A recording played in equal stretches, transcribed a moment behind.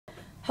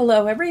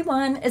Hello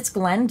everyone, it's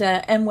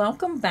Glenda and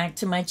welcome back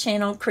to my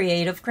channel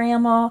Creative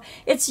Grandma.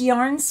 It's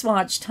yarn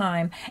swatch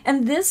time,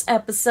 and this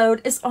episode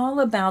is all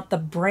about the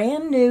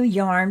brand new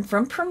yarn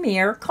from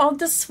Premier called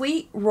the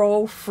Sweet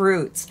Roll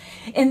Fruits.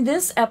 In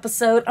this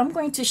episode I'm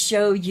going to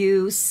show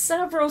you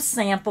several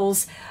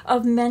samples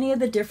of many of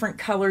the different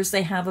colors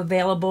they have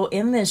available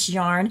in this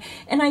yarn,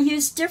 and I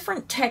use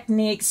different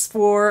techniques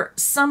for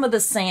some of the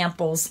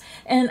samples,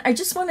 and I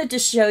just wanted to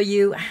show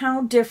you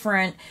how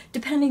different,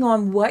 depending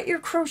on what you're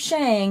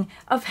crocheting,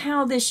 of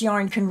how this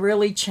yarn can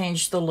really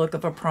change the look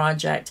of a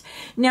project.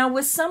 Now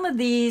with some of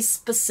these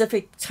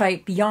specific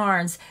type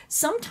yarns,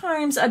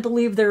 sometimes I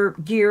believe they're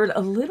geared a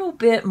little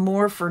bit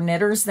more for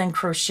knitters than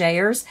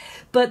crocheters,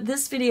 but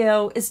this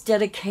video is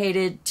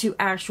dedicated to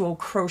actual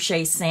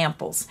crochet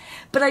samples.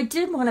 But I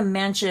did want to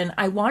mention,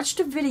 I watched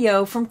a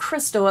video from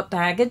Crystal at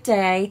Bag a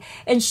Day,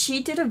 and she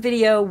did a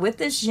video with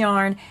this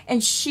yarn,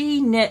 and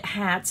she knit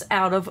hats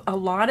out of a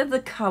lot of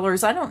the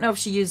colors. I don't know if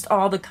she used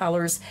all the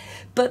colors,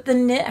 but the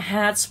knit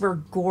hats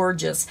were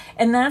gorgeous,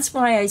 and that's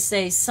why I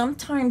say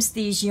sometimes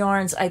these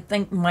yarns I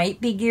think might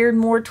be geared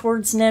more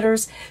towards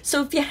knitters.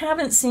 So if you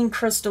haven't seen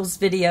Crystal's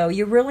video,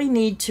 you really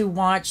need to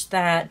watch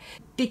that,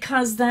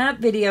 because that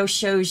video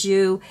shows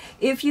you,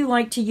 if you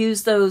like to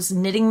use those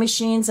knitting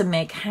machines and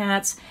make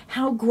hats,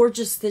 how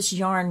gorgeous this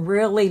yarn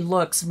really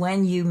looks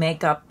when you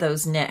make up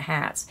those knit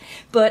hats.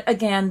 But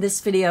again, this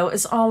video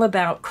is all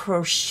about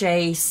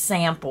crochet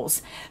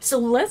samples. So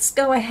let's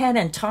go ahead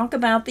and talk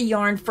about the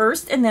yarn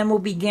first, and then we'll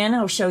begin.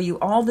 I'll show you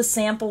all the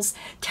samples,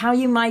 tell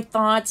you my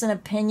thoughts and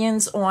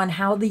opinions on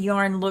how the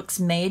yarn looks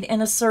made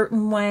in a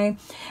certain way.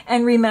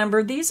 And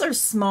remember, these are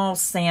small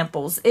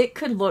samples. It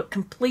could look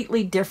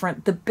completely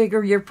different the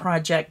bigger your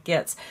project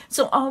gets,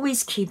 so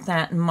always keep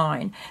that in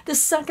mind. The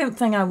second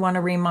thing I want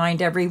to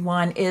remind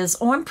everyone is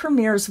on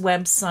Premier's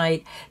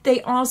website,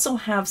 they also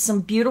have some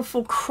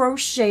beautiful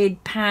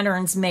crocheted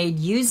patterns made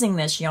using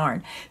this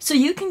yarn. So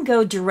you can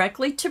go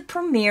directly to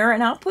Premier,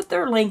 and I'll put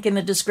their link in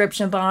the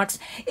description box.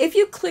 If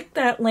you click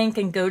that link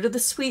and go to the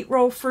Sweet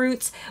Roll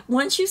Fruits,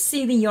 once you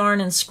see the yarn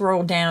and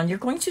scroll down, you're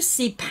going to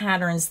see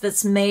patterns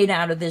that's made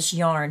out of this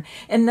yarn,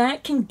 and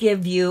that can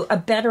give you a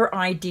better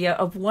idea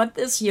of what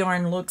this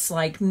yarn looks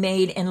like made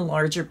in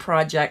larger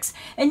projects.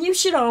 And you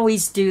should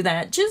always do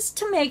that just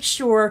to make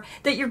sure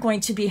that you're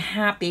going to be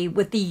happy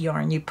with the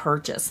yarn you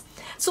purchase.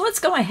 So let's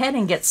go ahead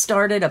and get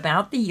started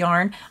about the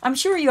yarn. I'm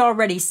sure you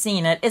already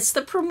seen it. It's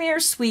the Premier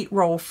Sweet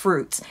Roll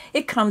Fruits.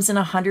 It comes in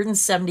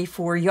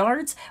 174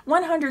 yards,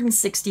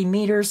 160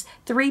 meters,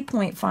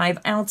 3.5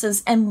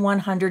 ounces, and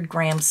 100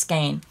 gram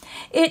skein.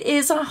 It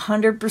is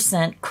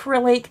 100%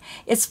 acrylic.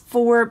 It's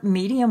 4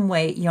 medium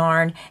weight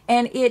yarn,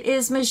 and it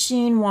is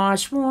machine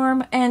wash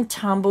warm and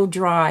tumble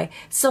dry.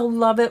 So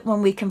love it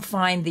when we can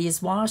find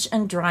these wash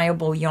and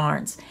dryable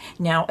yarns.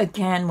 Now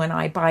again, when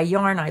I buy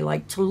yarn, I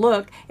like to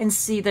look and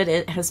see that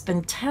it has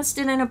been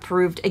tested and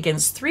approved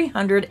against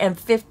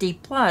 350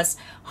 plus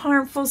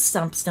harmful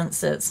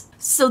substances.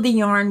 So the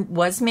yarn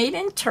was made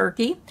in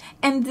Turkey,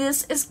 and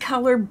this is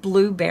color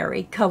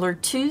Blueberry, color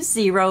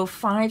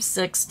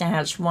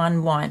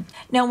 2056-11.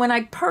 Now when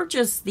I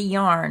purchased the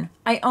yarn,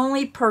 I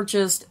only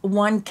purchased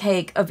 1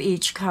 cake of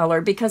each color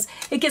because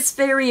it gets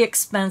very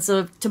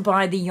expensive to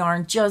buy the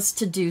yarn just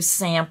to do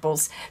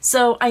samples.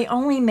 So I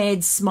only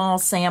made small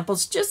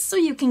samples just so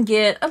you can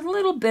get a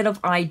little bit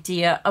of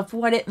idea of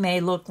what it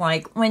may look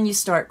like when you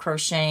start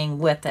crocheting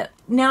with it.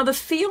 Now the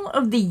feel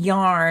of the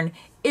yarn,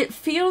 it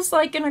feels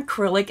like an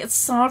acrylic. It's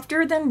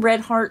softer than Red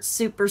Heart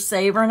Super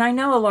Saver, and I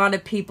know a lot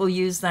of people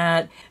use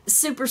that.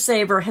 Super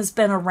Saver has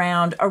been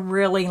around a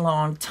really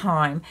long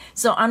time,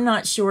 so I'm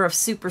not sure if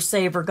Super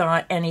Saver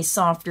got any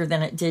softer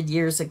than it did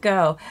years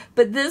ago,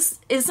 but this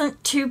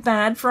isn't too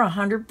bad for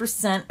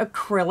 100%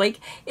 acrylic.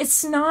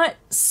 It's not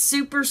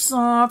super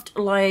soft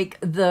like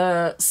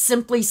the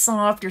Simply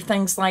Soft or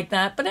things like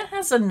that, but it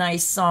has a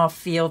nice soft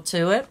feel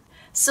to it.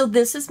 So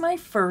this is my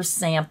first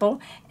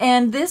sample,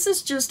 and this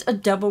is just a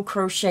double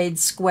crocheted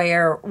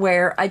square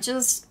where I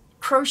just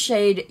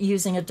crocheted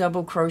using a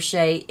double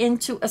crochet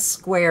into a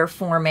square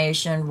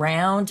formation.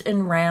 Round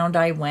and round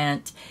I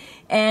went,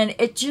 and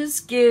it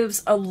just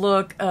gives a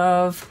look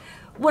of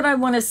what I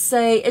want to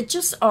say. It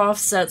just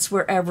offsets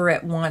wherever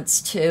it wants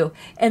to,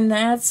 and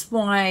that's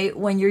why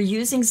when you're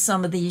using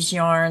some of these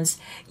yarns,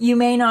 you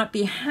may not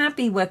be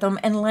happy with them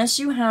unless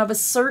you have a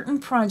certain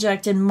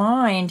project in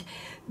mind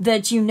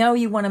that you know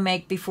you want to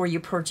make before you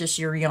purchase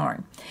your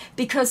yarn.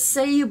 Because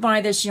say you buy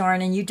this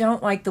yarn and you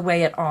don't like the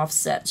way it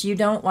offsets, you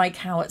don't like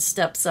how it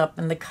steps up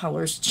and the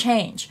colors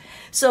change.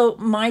 So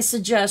my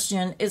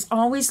suggestion is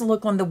always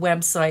look on the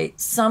website.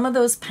 Some of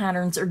those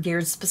patterns are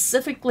geared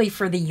specifically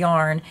for the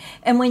yarn,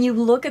 and when you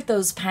look at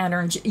those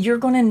patterns, you're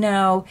going to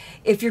know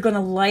if you're going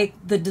to like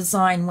the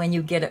design when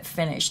you get it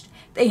finished.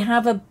 They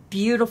have a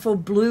beautiful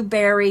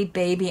blueberry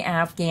baby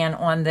Afghan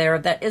on there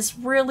that is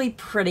really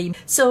pretty.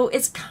 So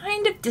it's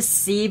kind of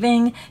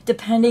deceiving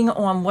depending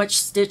on which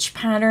stitch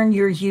pattern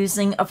you're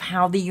using of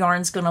how the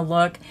yarn's going to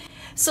look.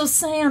 So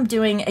say I'm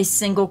doing a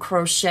single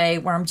crochet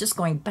where I'm just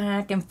going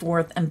back and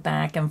forth and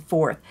back and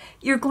forth.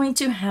 You're going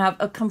to have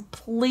a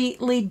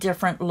completely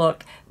different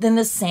look than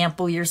the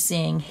sample you're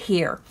seeing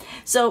here.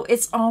 So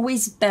it's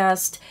always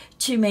best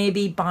to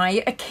maybe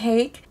buy a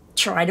cake,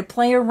 try to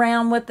play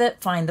around with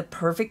it, find the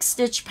perfect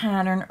stitch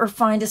pattern, or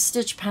find a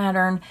stitch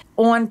pattern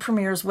on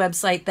Premier's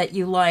website that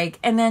you like,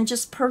 and then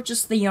just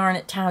purchase the yarn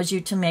it tells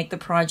you to make the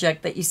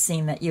project that you've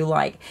seen that you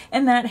like.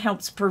 And that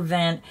helps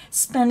prevent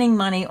spending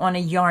money on a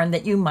yarn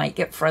that you might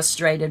get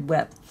frustrated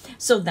with.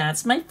 So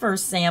that's my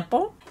first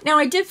sample. Now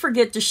I did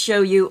forget to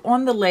show you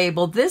on the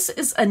label, this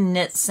is a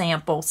knit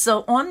sample.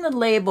 So on the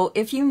label,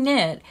 if you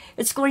knit,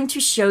 it's going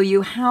to show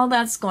you how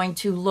that's going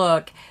to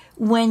look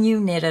when you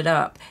knit it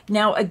up.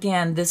 Now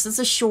again, this is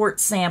a short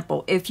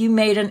sample. If you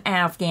made an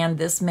afghan,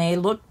 this may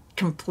look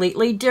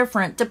completely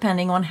different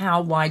depending on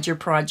how wide your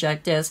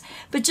project is,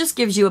 but just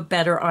gives you a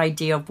better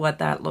idea of what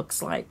that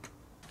looks like.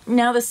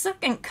 Now the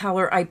second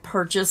color I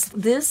purchased,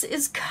 this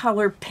is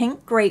color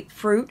Pink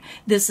Grapefruit.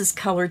 This is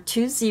color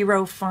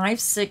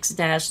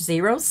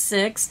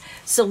 2056-06.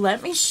 So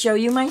let me show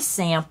you my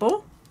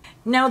sample.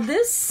 Now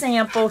this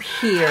sample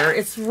here,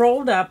 it's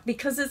rolled up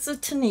because it's a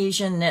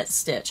Tunisian knit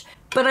stitch,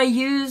 but I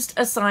used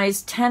a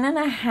size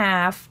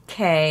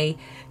 10.5K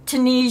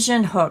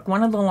Tunisian hook,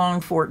 one of the long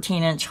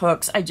 14-inch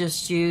hooks I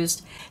just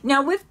used.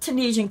 Now with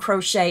Tunisian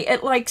crochet,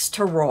 it likes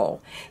to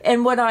roll.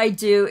 And what I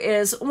do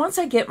is, once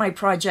I get my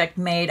project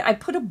made, I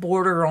put a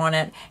border on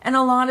it. And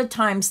a lot of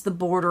times the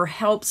border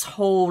helps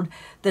hold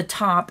the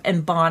top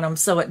and bottom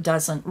so it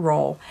doesn't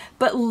roll.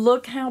 But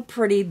look how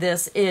pretty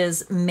this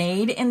is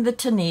made in the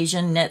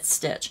Tunisian knit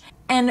stitch.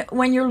 And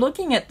when you're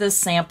looking at this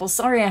sample,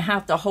 sorry I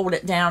have to hold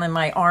it down and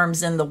my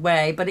arm's in the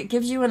way, but it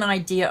gives you an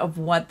idea of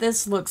what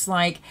this looks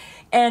like.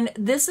 And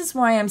this is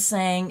why I'm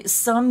saying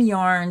some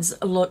yarns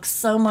look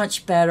so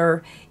much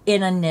better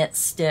in a knit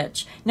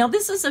stitch. Now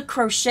this is a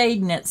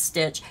crocheted knit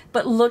stitch,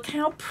 but look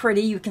how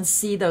pretty. You can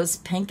see those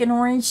pink and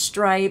orange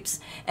stripes,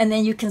 and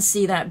then you can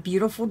see that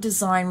beautiful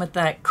design with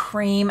that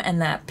cream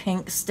and that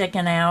pink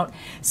sticking out.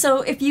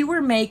 So if you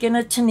were making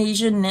a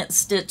Tunisian knit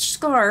stitch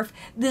scarf,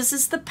 this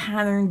is the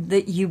pattern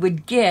that you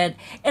would get,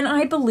 and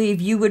I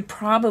believe you would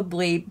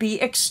probably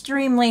be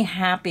extremely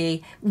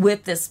happy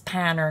with this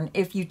pattern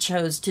if you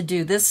chose to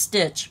do this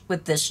stitch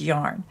with this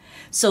yarn.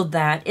 So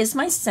that is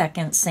my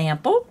second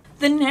sample.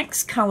 The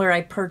next color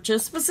I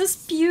purchased was this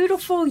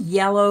beautiful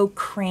yellow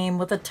cream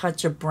with a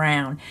touch of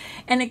brown.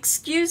 And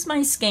excuse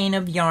my skein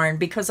of yarn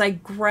because I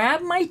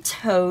grabbed my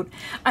tote.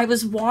 I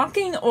was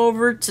walking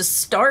over to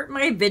start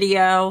my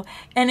video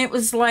and it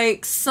was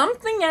like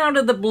something out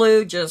of the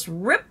blue just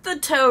ripped the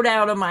tote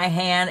out of my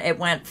hand. It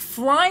went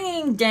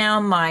flying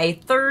down my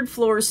third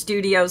floor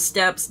studio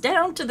steps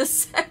down to the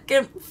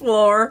second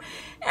floor.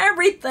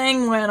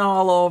 Everything went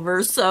all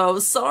over, so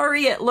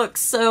sorry it looks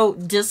so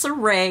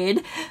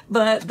disarrayed,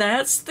 but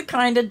that's the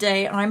kind of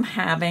day I'm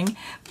having.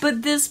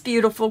 But this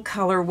beautiful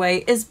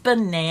colorway is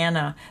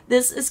banana.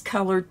 This is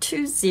color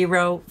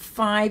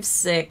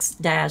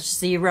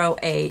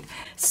 2056-08.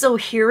 So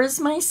here is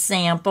my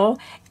sample,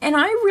 and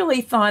I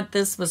really thought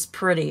this was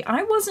pretty.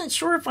 I wasn't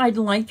sure if I'd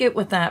like it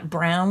with that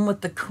brown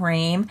with the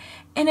cream,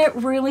 and it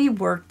really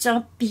worked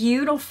out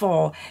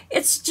beautiful.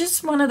 It's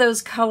just one of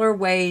those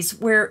colorways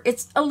where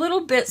it's a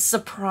little bit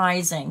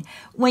surprising.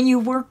 When you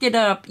work it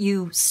up,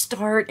 you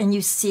start and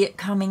you see it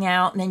coming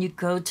out, and then you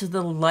go to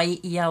the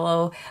light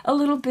yellow, a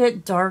little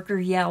bit darker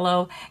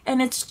yellow,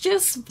 and it's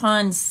just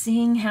fun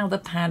seeing how the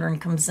pattern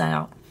comes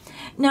out.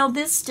 Now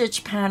this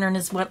stitch pattern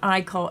is what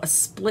I call a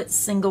split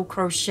single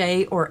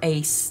crochet or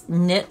a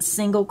knit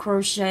single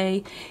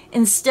crochet.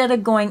 Instead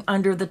of going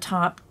under the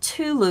top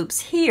 2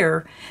 loops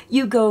here,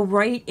 you go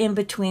right in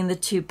between the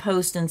 2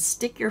 posts and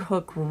stick your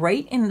hook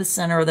right in the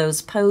center of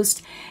those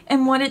posts.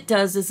 And what it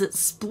does is it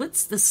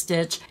splits the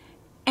stitch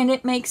and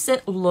it makes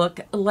it look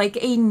like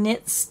a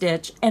knit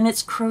stitch, and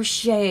it's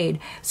crocheted.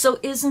 So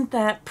isn't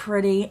that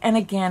pretty? And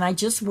again, I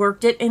just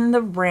worked it in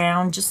the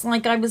round just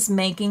like I was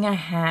making a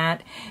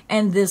hat,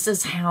 and this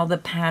is how the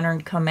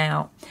pattern come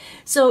out.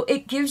 So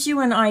it gives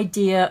you an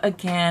idea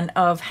again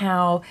of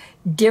how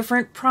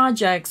different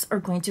projects are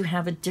going to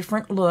have a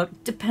different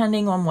look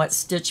depending on what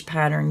stitch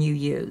pattern you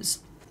use.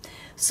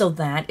 So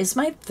that is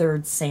my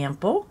third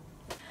sample.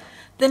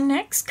 The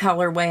next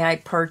colorway I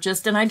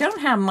purchased, and I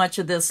don't have much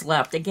of this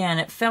left. Again,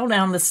 it fell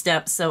down the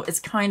steps, so it's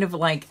kind of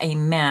like a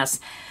mess.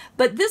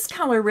 But this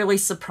color really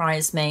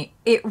surprised me.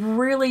 It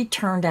really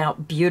turned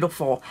out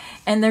beautiful.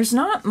 And there's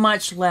not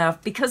much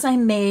left because I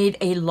made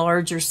a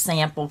larger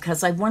sample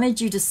because I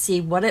wanted you to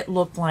see what it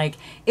looked like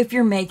if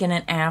you're making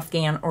an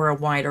afghan or a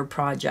wider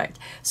project.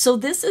 So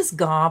this is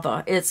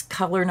Gava. It's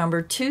color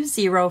number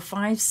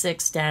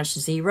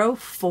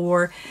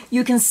 2056-04.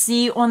 You can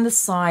see on the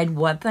side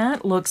what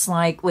that looks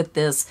like with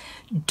this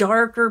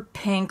darker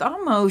pink,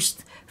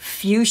 almost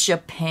fuchsia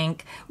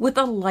pink with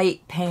a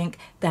light pink,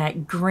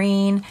 that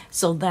green.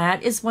 So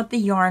that is what the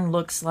yarn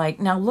looks like.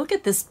 Now look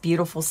at this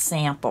beautiful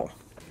sample.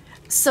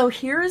 So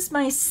here is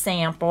my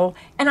sample,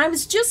 and I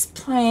was just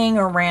playing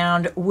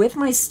around with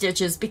my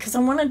stitches because I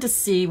wanted to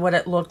see what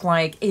it looked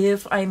like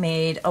if I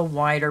made a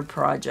wider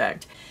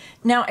project.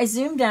 Now I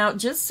zoomed out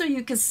just so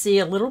you could see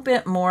a little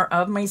bit more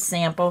of my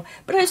sample,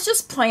 but I was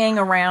just playing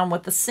around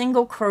with a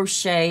single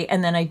crochet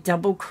and then a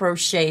double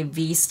crochet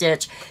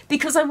V-stitch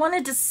because I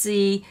wanted to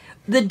see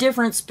the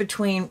difference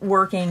between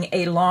working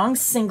a long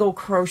single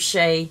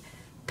crochet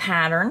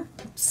pattern.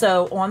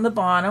 So on the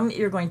bottom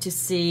you're going to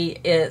see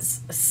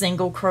it's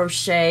single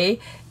crochet,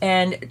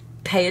 and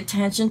pay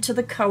attention to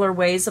the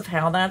colorways of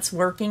how that's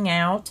working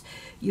out.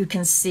 You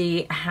can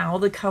see how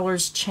the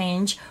colors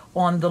change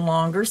on the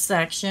longer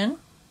section.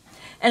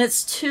 And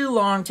it's too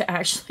long to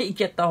actually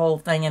get the whole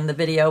thing in the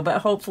video,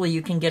 but hopefully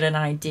you can get an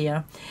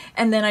idea.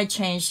 And then I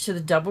changed to the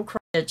double crochet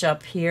stitch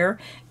up here.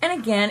 And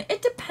again,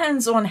 it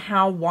depends on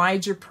how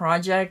wide your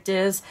project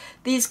is.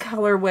 These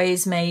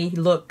colorways may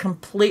look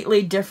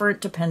completely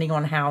different depending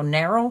on how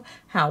narrow,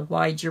 how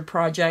wide your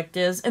project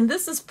is. And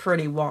this is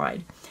pretty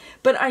wide.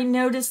 But I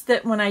noticed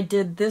that when I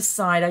did this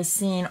side, I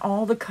seen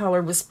all the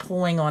color was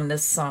pulling on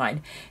this side.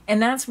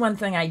 And that's one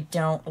thing I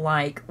don't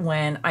like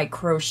when I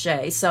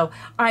crochet. So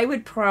I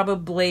would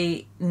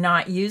probably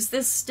not use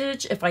this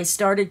stitch if I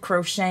started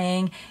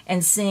crocheting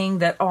and seeing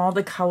that all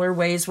the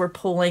colorways were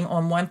pulling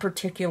on one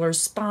particular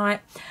spot.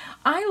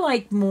 I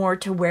like more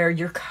to where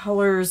your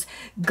colors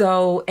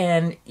go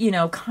and, you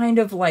know, kind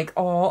of like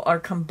all are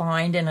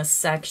combined in a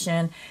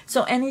section.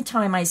 So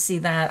anytime I see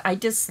that, I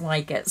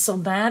dislike it. So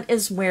that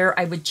is where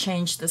I would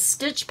change the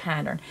stitch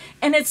pattern.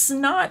 And it's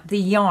not the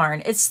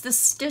yarn, it's the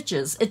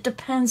stitches. It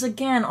depends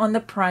again on the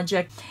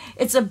project.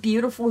 It's a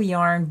beautiful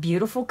yarn,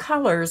 beautiful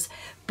colors,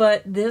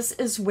 but this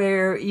is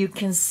where you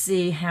can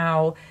see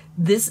how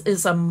this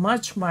is a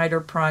much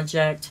wider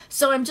project.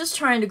 So I'm just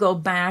trying to go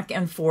back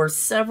and forth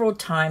several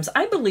times.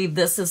 I believe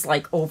this is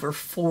like over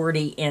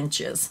 40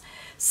 inches.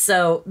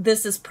 So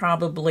this is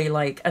probably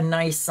like a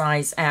nice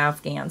size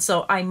Afghan.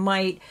 So I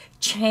might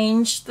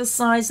change the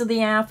size of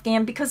the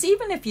Afghan, because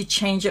even if you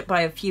change it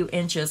by a few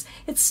inches,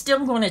 it's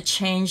still going to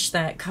change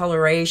that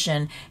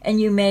coloration,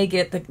 and you may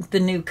get the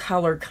new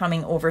color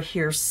coming over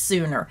here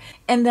sooner.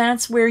 And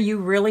that's where you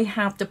really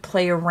have to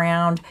play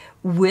around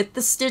with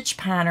the stitch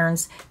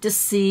patterns to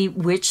see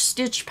which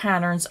stitch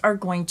patterns are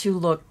going to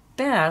look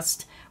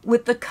best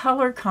with the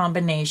color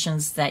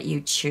combinations that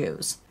you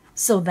choose.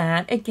 So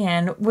that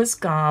again was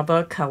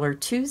GABA color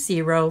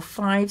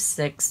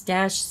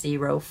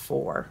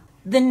 2056-04.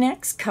 The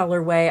next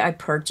colorway I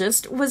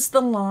purchased was the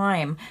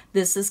lime.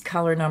 This is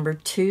color number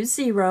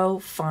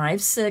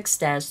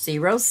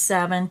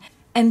 2056-07,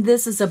 and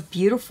this is a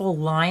beautiful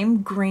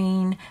lime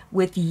green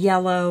with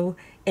yellow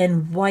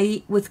and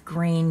white with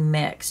green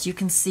mixed. You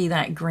can see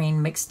that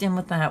green mixed in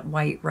with that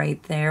white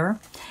right there.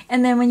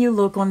 And then when you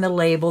look on the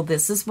label,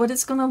 this is what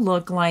it's going to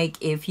look like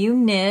if you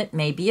knit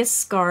maybe a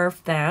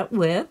scarf that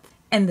width.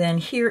 And then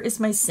here is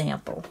my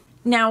sample.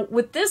 Now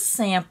with this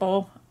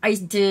sample, I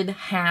did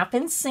half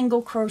in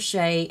single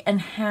crochet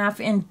and half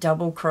in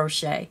double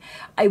crochet.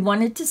 I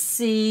wanted to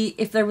see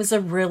if there was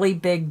a really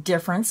big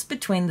difference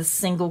between the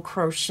single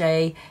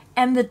crochet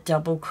and the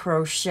double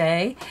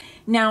crochet.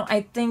 Now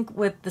I think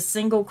with the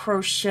single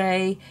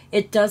crochet,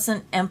 it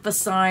doesn't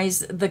emphasize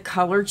the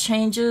color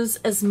changes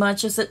as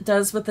much as it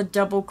does with the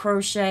double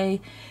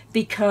crochet,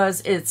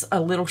 because it's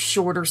a little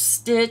shorter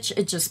stitch.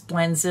 It just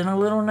blends in a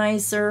little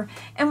nicer.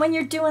 And when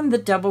you're doing the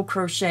double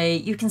crochet,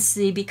 you can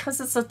see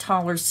because it's a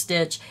taller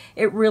stitch,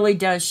 it really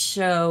does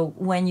show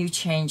when you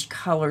change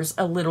colors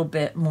a little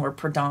bit more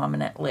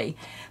predominantly.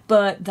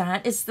 But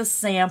that is the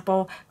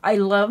sample. I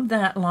love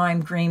that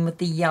lime green with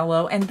the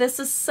yellow, and this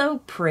is so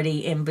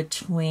pretty in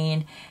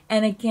between.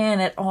 And again,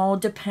 it all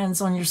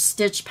depends on your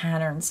stitch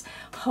patterns.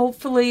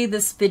 Hopefully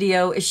this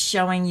video is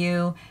showing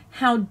you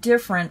how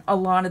different a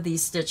lot of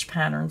these stitch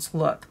patterns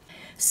look.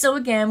 So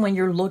again, when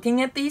you're looking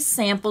at these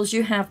samples,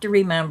 you have to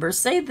remember,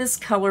 say this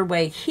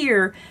colorway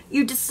here,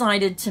 you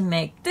decided to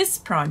make this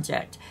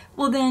project.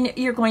 Well, then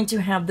you're going to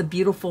have the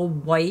beautiful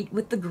white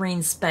with the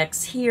green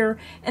specks here,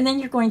 and then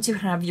you're going to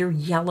have your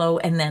yellow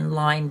and then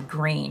lime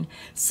green.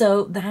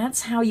 So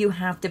that's how you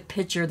have to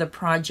picture the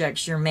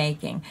projects you're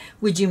making.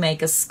 Would you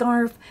make a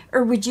scarf,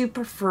 or would you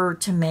prefer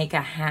to make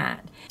a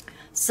hat?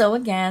 So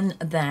again,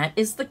 that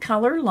is the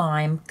color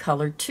lime,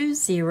 color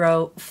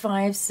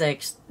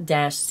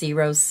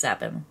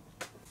 2056-07.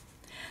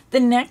 The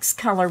next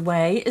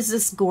colorway is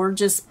this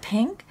gorgeous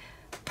pink,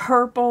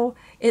 purple.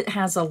 It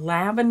has a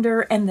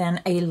lavender and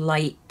then a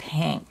light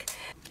pink.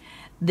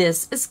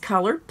 This is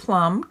colored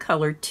plum,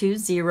 color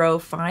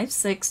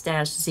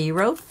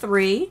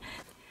 2056-03.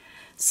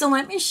 So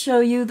let me show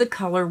you the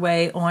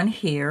colorway on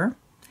here.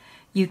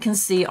 You can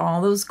see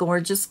all those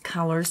gorgeous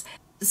colors.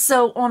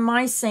 So on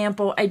my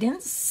sample, I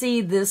didn't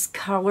see this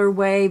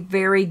colorway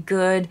very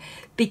good,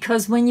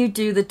 because when you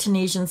do the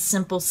Tunisian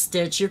simple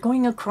stitch, you're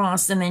going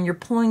across and then you're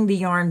pulling the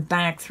yarn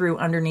back through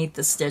underneath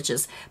the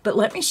stitches. But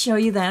let me show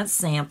you that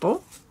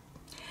sample.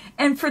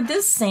 And for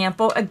this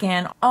sample,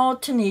 again, all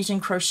Tunisian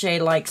crochet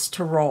likes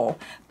to roll.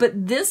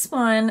 But this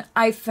one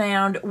I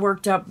found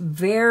worked up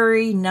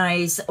very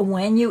nice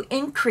when you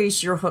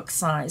increase your hook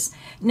size.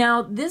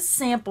 Now this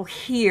sample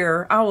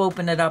here, I'll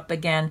open it up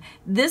again.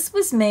 This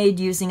was made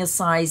using a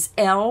size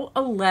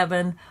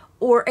L11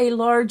 or a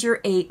larger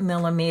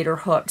 8mm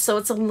hook. So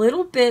it's a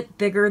little bit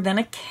bigger than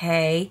a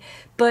K,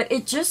 but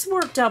it just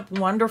worked up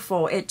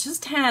wonderful. It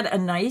just had a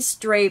nice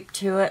drape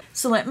to it.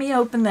 So let me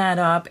open that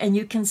up and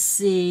you can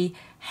see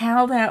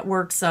how that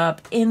works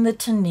up in the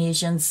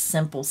Tunisian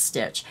simple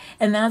stitch.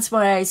 And that's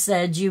why I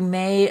said you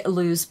may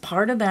lose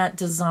part of that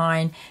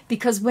design,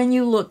 because when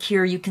you look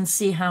here, you can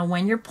see how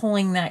when you're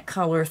pulling that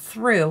color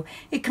through,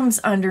 it comes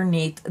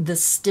underneath the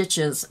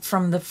stitches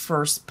from the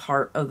first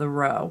part of the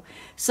row.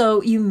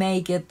 So you may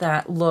get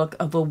that look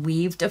of a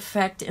weaved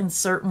effect in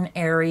certain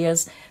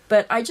areas,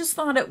 but I just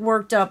thought it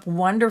worked up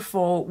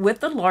wonderful with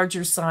the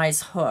larger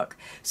size hook.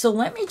 So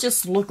let me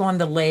just look on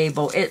the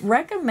label. It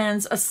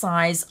recommends a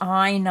size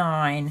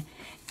I9,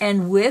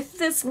 and with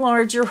this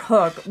larger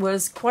hook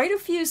was quite a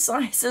few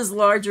sizes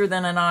larger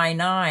than an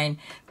I9,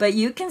 but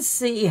you can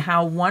see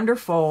how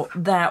wonderful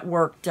that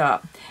worked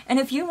up. And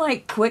if you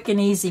like quick and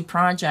easy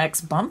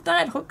projects, bump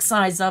that hook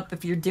size up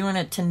if you're doing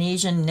a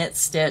Tunisian knit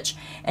stitch,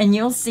 and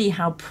you'll see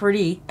how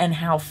pretty and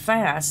how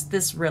fast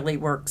this really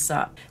works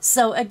up.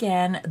 So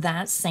again,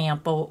 that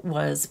sample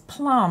was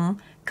Plum,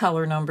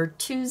 color number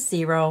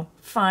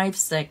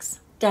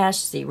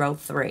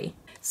 2056-03.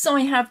 So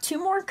I have two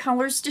more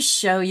colors to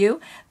show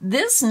you.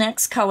 This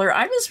next color,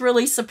 I was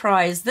really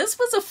surprised. This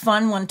was a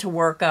fun one to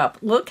work up.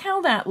 Look how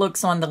that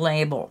looks on the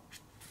label.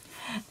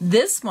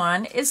 This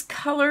one is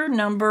color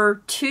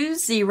number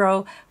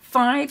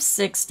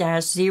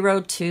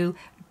 2056-02,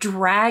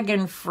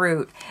 Dragon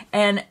Fruit.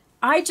 And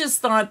I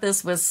just thought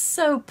this was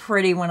so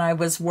pretty when I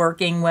was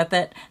working with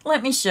it.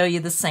 Let me show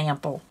you the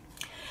sample.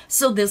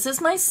 So this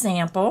is my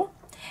sample.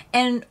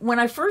 And when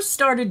I first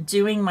started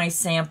doing my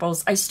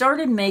samples, I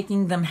started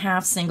making them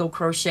half single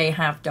crochet,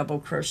 half double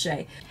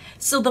crochet.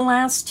 So the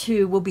last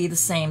two will be the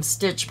same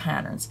stitch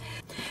patterns.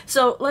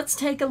 So let's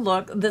take a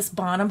look. This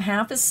bottom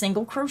half is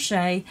single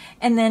crochet,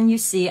 and then you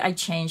see I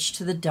changed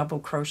to the double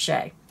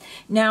crochet.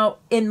 Now,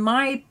 in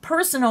my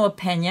personal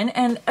opinion,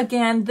 and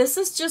again, this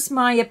is just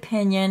my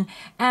opinion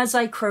as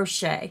I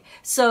crochet.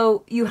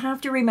 So you have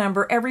to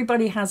remember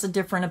everybody has a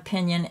different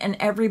opinion and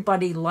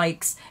everybody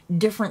likes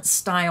different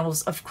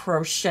styles of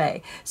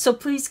crochet. So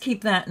please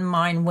keep that in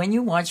mind when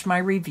you watch my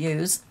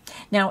reviews.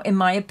 Now, in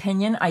my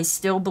opinion, I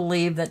still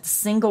believe that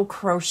single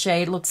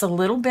crochet looks a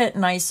little bit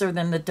nicer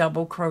than the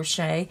double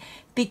crochet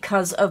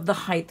because of the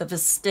height of a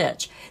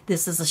stitch.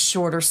 This is a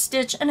shorter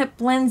stitch and it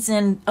blends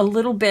in a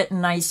little bit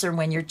nicer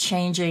when you're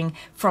changing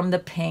from the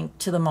pink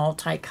to the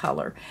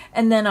multicolor.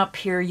 And then up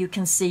here you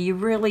can see, you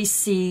really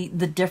see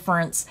the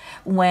difference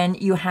when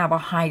you have a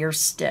higher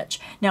stitch.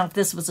 Now if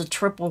this was a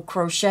triple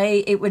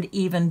crochet, it would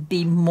even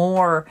be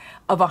more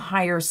of a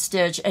higher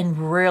stitch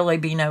and really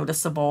be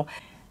noticeable.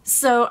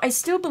 So I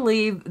still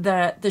believe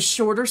that the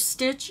shorter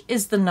stitch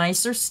is the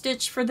nicer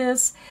stitch for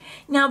this.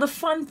 Now the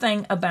fun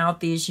thing about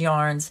these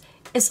yarns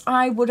is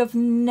I would have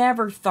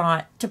never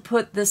thought to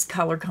put this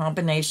color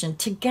combination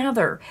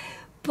together.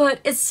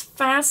 But it's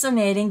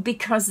fascinating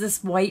because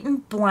this white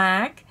and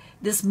black,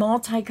 this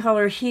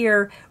multicolor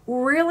here,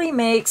 really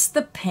makes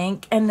the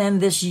pink and then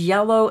this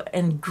yellow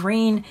and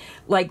green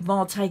like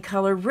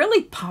multicolor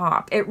really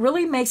pop. It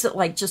really makes it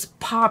like just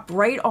pop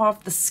right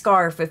off the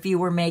scarf if you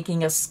were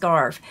making a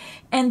scarf.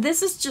 And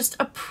this is just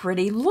a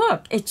pretty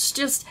look. It's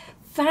just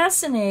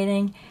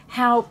fascinating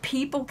how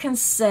people can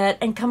set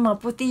and come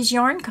up with these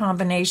yarn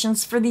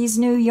combinations for these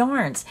new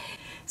yarns.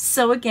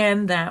 So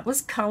again, that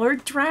was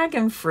colored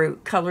Dragon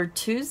Fruit, color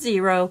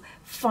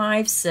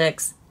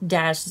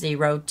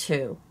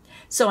 2056-02.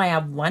 So I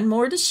have one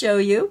more to show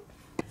you.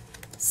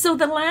 So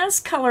the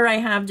last color I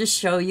have to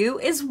show you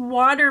is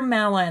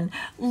Watermelon.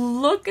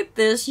 Look at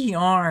this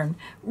yarn.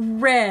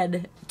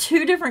 Red,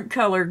 two different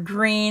color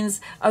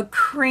greens, a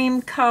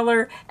cream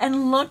color,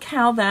 and look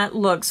how that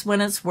looks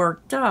when it's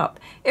worked up.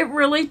 It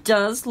really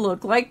does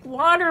look like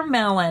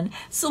watermelon.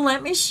 So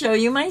let me show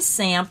you my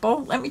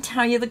sample. Let me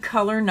tell you the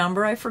color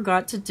number. I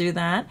forgot to do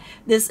that.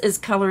 This is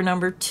color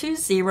number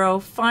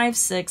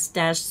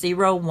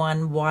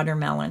 2056-01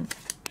 Watermelon.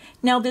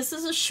 Now this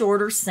is a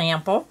shorter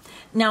sample.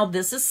 Now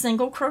this is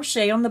single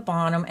crochet on the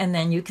bottom, and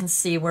then you can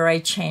see where I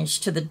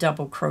changed to the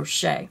double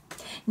crochet.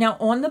 Now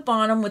on the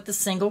bottom with the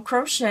single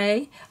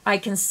crochet, I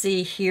can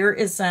see here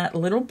is that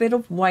little bit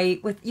of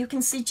white with, you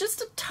can see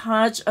just a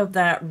touch of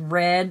that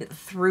red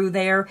through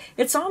there.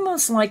 It's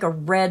almost like a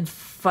red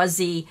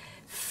fuzzy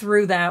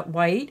through that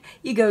white.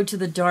 You go to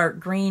the dark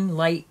green,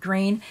 light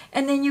green,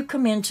 and then you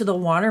come into the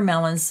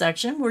watermelon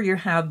section where you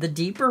have the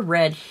deeper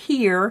red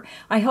here.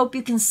 I hope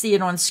you can see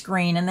it on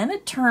screen. And then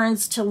it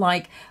turns to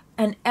like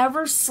an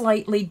ever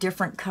slightly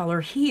different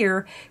color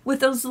here with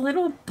those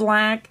little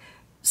black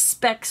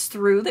specks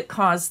through that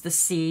cause the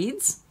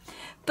seeds.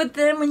 But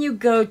then when you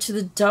go to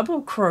the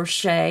double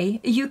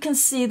crochet, you can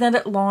see that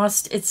it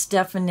lost its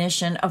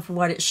definition of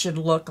what it should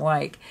look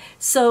like.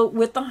 So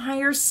with the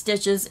higher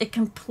stitches, it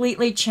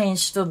completely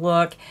changed the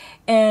look,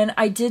 and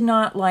I did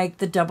not like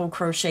the double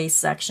crochet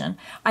section.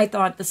 I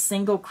thought the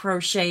single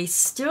crochet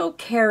still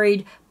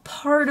carried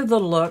part of the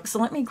look. So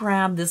let me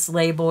grab this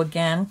label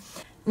again.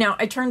 Now,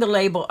 I turned the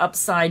label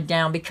upside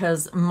down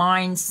because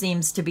mine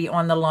seems to be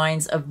on the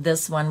lines of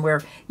this one,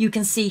 where you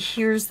can see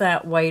here's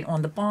that white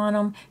on the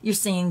bottom. You're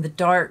seeing the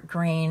dark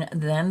green,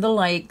 then the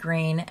light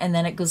green, and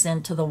then it goes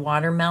into the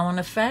watermelon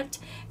effect,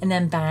 and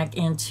then back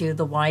into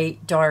the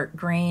white, dark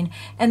green.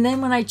 And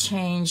then when I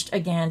changed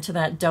again to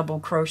that double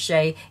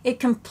crochet, it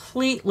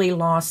completely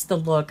lost the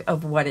look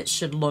of what it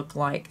should look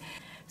like.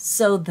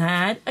 So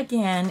that,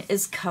 again,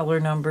 is color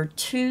number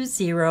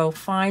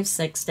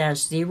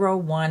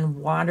 2056-01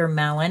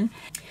 Watermelon.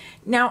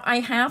 Now, I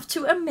have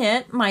to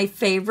admit, my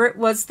favorite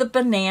was the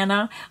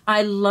banana.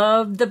 I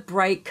loved the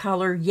bright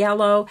color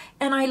yellow,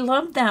 and I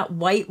loved that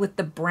white with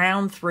the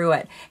brown through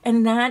it.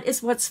 And that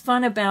is what's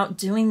fun about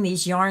doing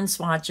these yarn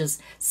swatches.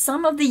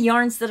 Some of the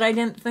yarns that I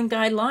didn't think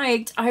I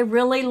liked, I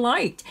really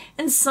liked.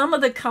 And some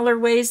of the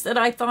colorways that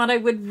I thought I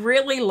would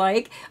really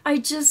like, I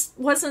just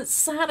wasn't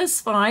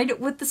satisfied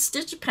with the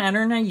stitch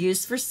pattern I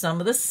used for some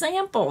of the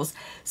samples.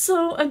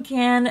 So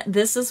again,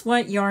 this is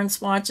what Yarn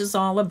Swatch is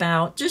all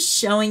about, just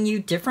showing you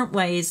different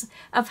ways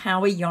of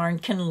how a yarn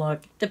can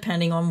look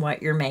depending on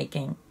what you're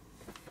making.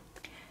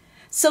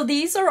 So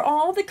these are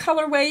all the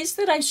colorways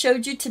that I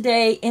showed you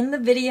today in the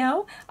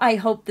video. I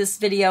hope this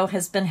video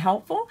has been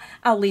helpful.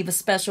 I'll leave a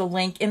special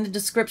link in the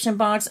description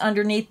box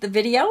underneath the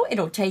video.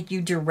 It'll take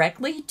you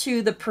directly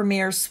to the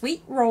Premier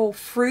Sweet Roll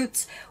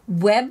Fruits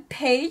web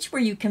page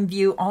where you can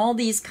view all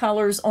these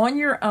colors on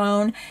your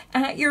own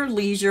at your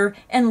leisure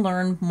and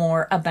learn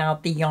more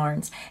about the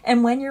yarns.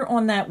 And when you're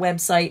on that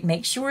website,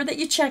 make sure that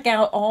you check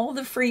out all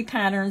the free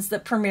patterns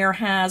that Premier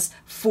has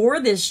for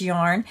this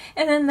yarn.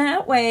 And then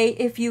that way,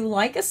 if you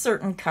like a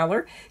certain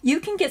color,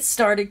 you can get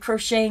started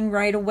crocheting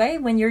right away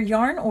when your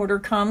yarn order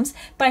comes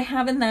by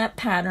having that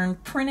pattern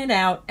printed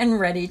out and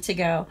ready to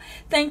go.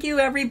 Thank you,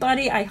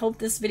 everybody. I hope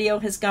this video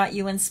has got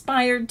you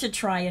inspired to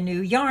try a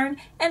new yarn.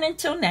 And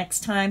until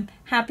next time,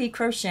 happy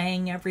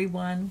crocheting,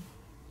 everyone.